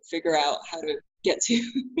to figure out how to get to.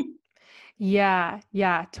 Yeah,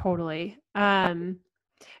 totally.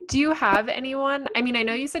 Do you have anyone? I mean, I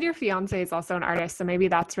know you said your fiance is also an artist, so maybe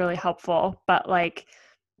that's really helpful, but like,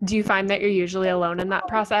 do you find that you're usually alone in that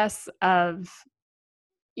process of,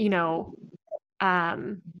 you know,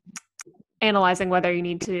 um, analyzing whether you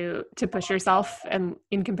need to push yourself and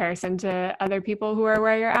in comparison to other people who are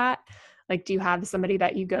where you're at? Like, do you have somebody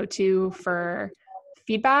that you go to for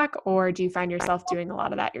feedback, or do you find yourself doing a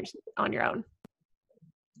lot of that on your own?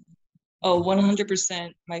 Oh,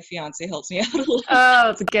 100% my fiance helps me out a lot.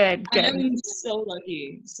 Oh, good. I'm so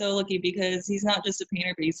lucky because he's not just a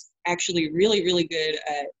painter, but he's actually really, really good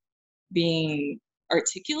at being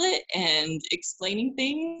articulate and explaining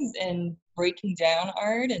things and breaking down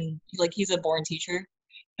art. And like, he's a born teacher,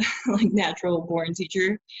 like natural born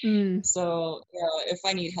teacher. Mm. So, if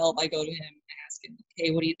I need help, I go to him and ask him,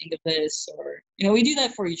 hey, what do you think of this? Or, we do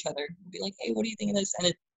that for each other. We'll be like, hey, what do you think of this?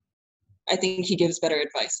 And I think he gives better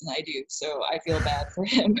advice than I do. So I feel bad for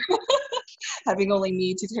him having only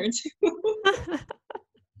me to turn to.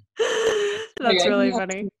 That's really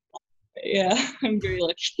funny. Yeah, I'm very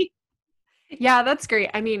lucky. Yeah, that's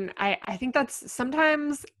great. I mean, I think that's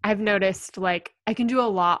sometimes I've noticed like I can do a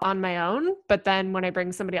lot on my own, but then when I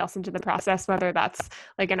bring somebody else into the process, whether that's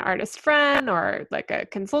like an artist friend or like a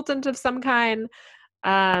consultant of some kind,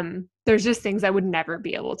 there's just things I would never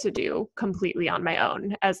be able to do completely on my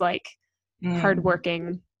own as like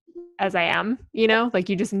hardworking as I am, like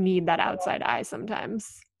you just need that outside eye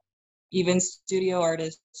sometimes. Even studio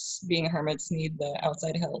artists being hermits need the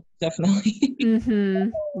outside help, definitely.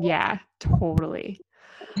 Yeah, totally.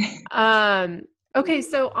 Okay,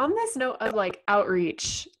 so on this note of like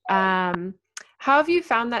outreach, how have you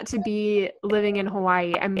found that to be living in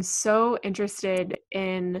Hawaii? I'm so interested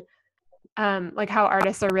in like how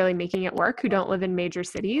artists are really making it work who don't live in major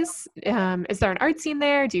cities. Is there an art scene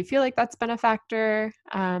there? Do you feel like that's been a factor?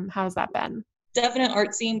 How's that been? Definite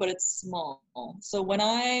art scene, but it's small. So when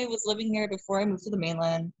I was living here before I moved to the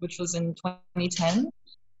mainland, which was in 2010,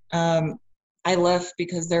 I left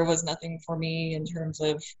because there was nothing for me in terms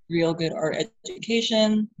of real good art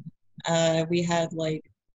education. We had like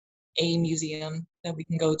a museum that we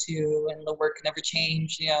can go to, and the work never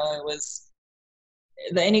changed. It was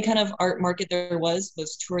any kind of art market there was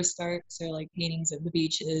tourist art, so like paintings of the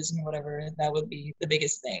beaches and whatever. That would be the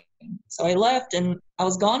biggest thing. So I left, and I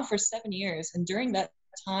was gone for 7 years, and during that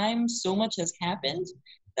time so much has happened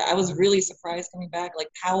that I was really surprised coming back. Like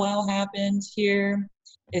powwow happened here.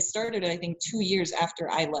 It started, I think, 2 years after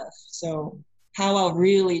I left. So powwow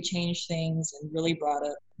really changed things and really brought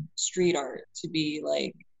up street art to be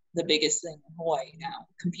like the biggest thing in Hawaii now,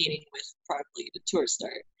 competing with probably the tourist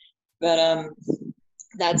art. But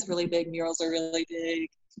that's really big. Murals are really big.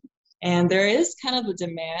 And there is kind of a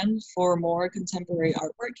demand for more contemporary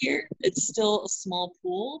artwork here. It's still a small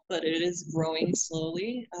pool, but it is growing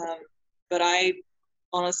slowly. But I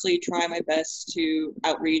honestly try my best to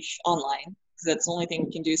outreach online because that's the only thing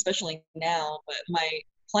we can do, especially now. But my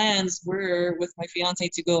plans were with my fiance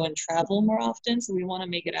to go and travel more often. So we want to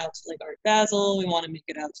make it out to like Art Basel. We want to make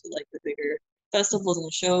it out to like the bigger festivals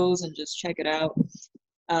and shows and just check it out.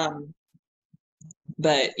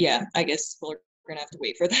 But yeah, I guess we're gonna have to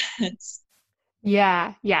wait for that.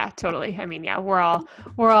 Yeah, totally. I mean, yeah, we're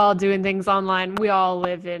all doing things online. We all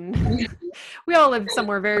live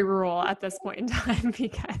somewhere very rural at this point in time because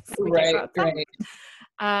we can't go outside.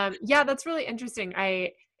 Right. Yeah, that's really interesting.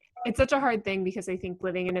 It's such a hard thing because I think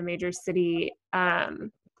living in a major city,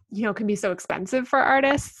 can be so expensive for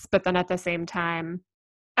artists, but then at the same time,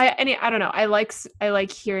 I don't know. I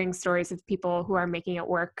like hearing stories of people who are making it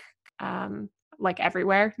work, like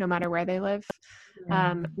everywhere, no matter where they live.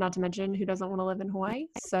 Not to mention who doesn't want to live in Hawaii.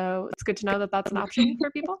 So it's good to know that that's an option for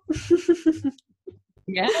people.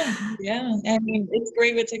 Yeah. I mean, it's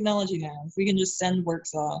great with technology now. If we can just send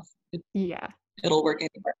works off, it'll work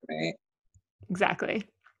anywhere, right? Exactly.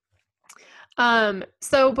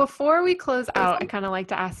 So before we close out, I kind of like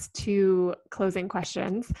to ask 2 closing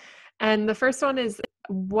questions. And the first one is,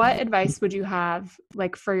 what advice would you have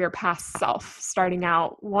like for your past self starting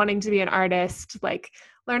out, wanting to be an artist, like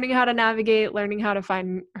learning how to navigate, learning how to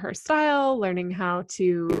find her style, learning how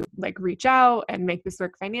to like reach out and make this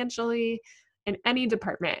work financially? in any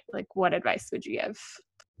department, like what advice would you give?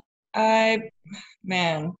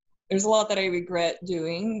 Man, there's a lot that I regret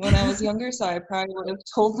doing when I was younger, so I probably would have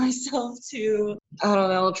told myself to, I don't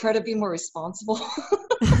know, try to be more responsible.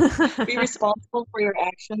 Be responsible for your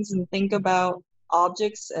actions and think about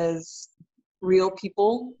objects as real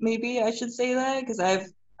people, maybe I should say that, because I've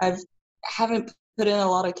haven't put in a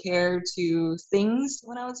lot of care to things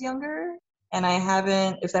when I was younger, and I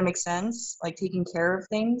haven't, if that makes sense, like taking care of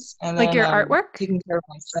things, and Like then your artwork? taking care of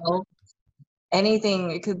myself.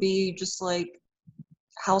 Anything, it could be just like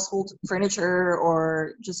household furniture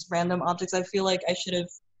or just random objects. I feel like I should have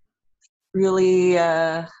really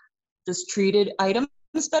just treated items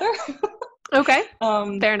better. Okay,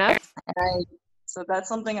 um, fair enough. so that's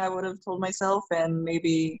something I would have told myself, and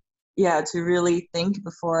maybe, yeah, to really think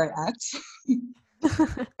before I act.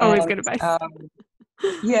 Always And good advice.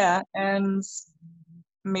 yeah, and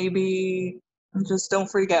maybe just don't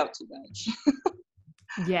freak out too much.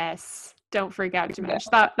 Yes, don't freak out too Yeah. much.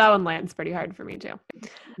 That one lands pretty hard for me too.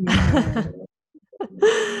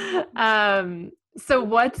 So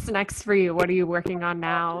what's next for you? What are you working on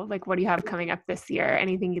now? Like, what do you have coming up this year?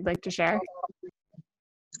 Anything you'd like to share?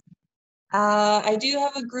 I do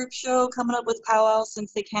have a group show coming up with Powwow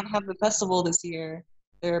since they can't have the festival this year.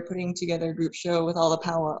 They're putting together a group show with all the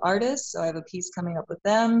Powwow artists, so I have a piece coming up with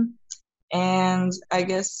them. And I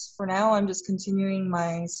guess for now, I'm just continuing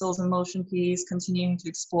my Souls in Motion piece, continuing to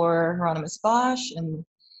explore Hieronymus Bosch and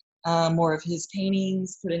more of his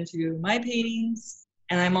paintings put into my paintings.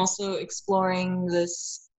 And I'm also exploring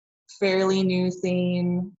this fairly new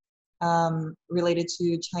theme related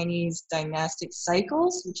to Chinese dynastic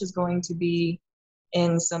cycles, which is going to be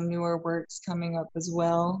in some newer works coming up as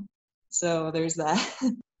well. So there's that.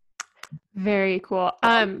 Very cool.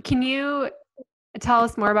 Can you tell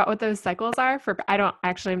us more about what those cycles are?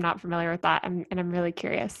 I'm not familiar with that, and I'm really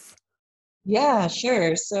curious. Yeah,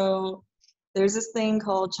 sure. So there's this thing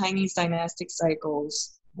called Chinese dynastic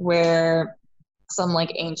cycles where some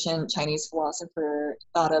like ancient Chinese philosopher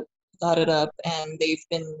thought it up, and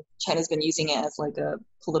China's been using it as like a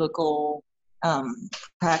political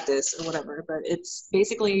practice or whatever. But it's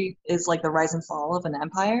basically is like the rise and fall of an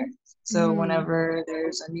empire. So whenever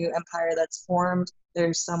there's a new empire that's formed,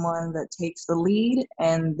 there's someone that takes the lead,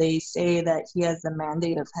 and they say that he has the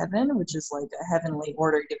mandate of heaven, which is like a heavenly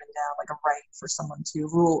order given down, like a right for someone to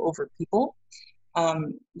rule over people.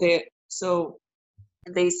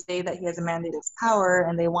 They say that he has a mandate of power,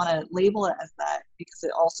 and they want to label it as that because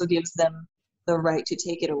it also gives them the right to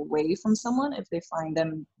take it away from someone if they find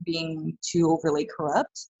them being too overly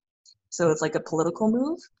corrupt. So it's like a political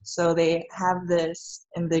move. So they have this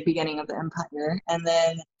in the beginning of the empire, and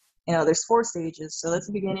then there's 4 stages. So that's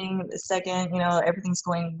the beginning. The second, everything's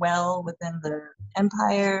going well within the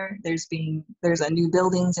empire. There's a new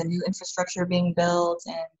buildings and new infrastructure being built,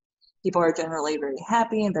 and people are generally very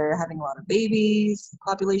happy, and they're having a lot of babies. The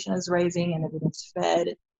population is rising, and everyone's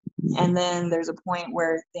fed. And then there's a point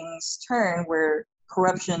where things turn, where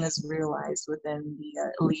corruption is realized within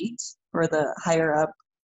the elite or the higher up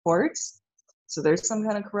courts. So there's some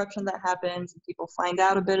kind of corruption that happens, and people find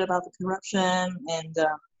out a bit about the corruption, and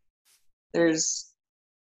there's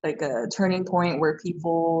like a turning point where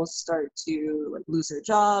people start to like lose their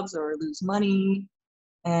jobs or lose money,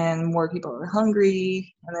 and more people are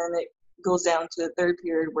hungry, and then it goes down to the third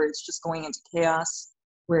period where it's just going into chaos,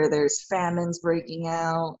 where there's famines breaking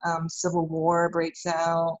out, civil war breaks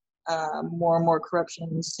out, more and more corruption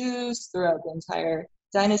ensues throughout the entire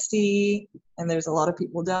dynasty, and there's a lot of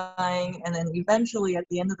people dying, and then eventually at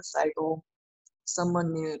the end of the cycle,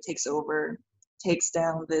 someone new takes over, takes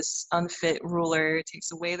down this unfit ruler,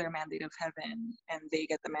 takes away their mandate of heaven, and they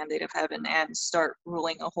get the mandate of heaven and start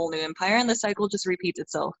ruling a whole new empire, and the cycle just repeats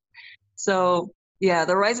itself. So yeah,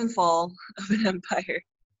 the rise and fall of an empire.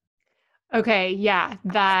 Okay, yeah,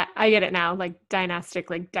 that I get it now. Like dynastic,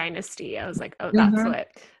 like dynasty. I was like, oh,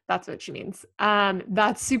 that's what she means.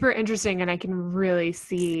 That's super interesting, and I can really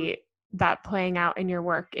see that playing out in your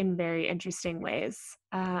work in very interesting ways.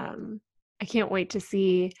 I can't wait to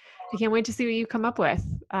see what you come up with.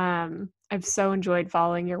 I've so enjoyed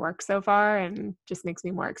following your work so far, and just makes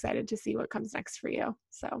me more excited to see what comes next for you.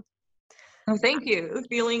 So, oh, thank you. The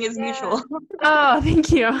feeling is mutual. Oh,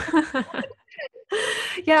 thank you.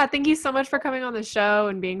 Yeah, thank you so much for coming on the show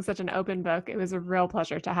and being such an open book. It was a real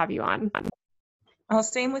pleasure to have you on. Oh,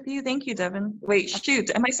 same with you. Thank you, Devin. Wait,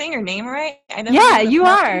 shoot. Am I saying your name right? Yeah, you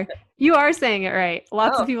are. You are saying it right.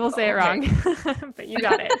 Lots of people say it wrong, but you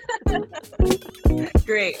got it.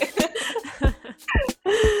 Great.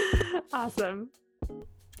 Awesome.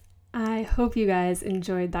 I hope you guys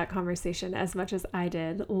enjoyed that conversation as much as I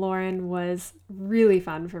did. Lauren was really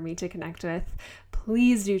fun for me to connect with.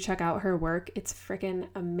 Please do check out her work. It's freaking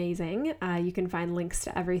amazing. You can find links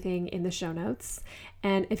to everything in the show notes.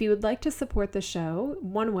 And if you would like to support the show,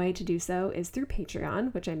 one way to do so is through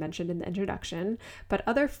Patreon, which I mentioned in the introduction. But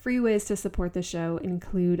other free ways to support the show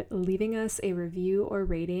include leaving us a review or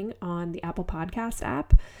rating on the Apple Podcast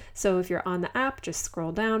app. So if you're on the app, just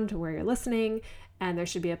scroll down to where you're listening, and there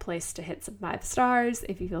should be a place to hit some 5 stars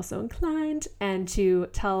if you feel so inclined, and to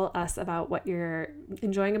tell us about what you're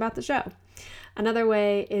enjoying about the show. Another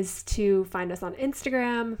way is to find us on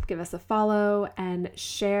Instagram, give us a follow, and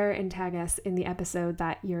share and tag us in the episode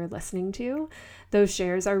that you're listening to. Those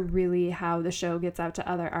shares are really how the show gets out to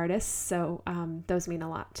other artists, so those mean a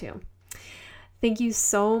lot too. Thank you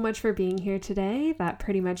so much for being here today. That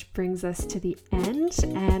pretty much brings us to the end,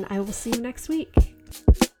 and I will see you next week.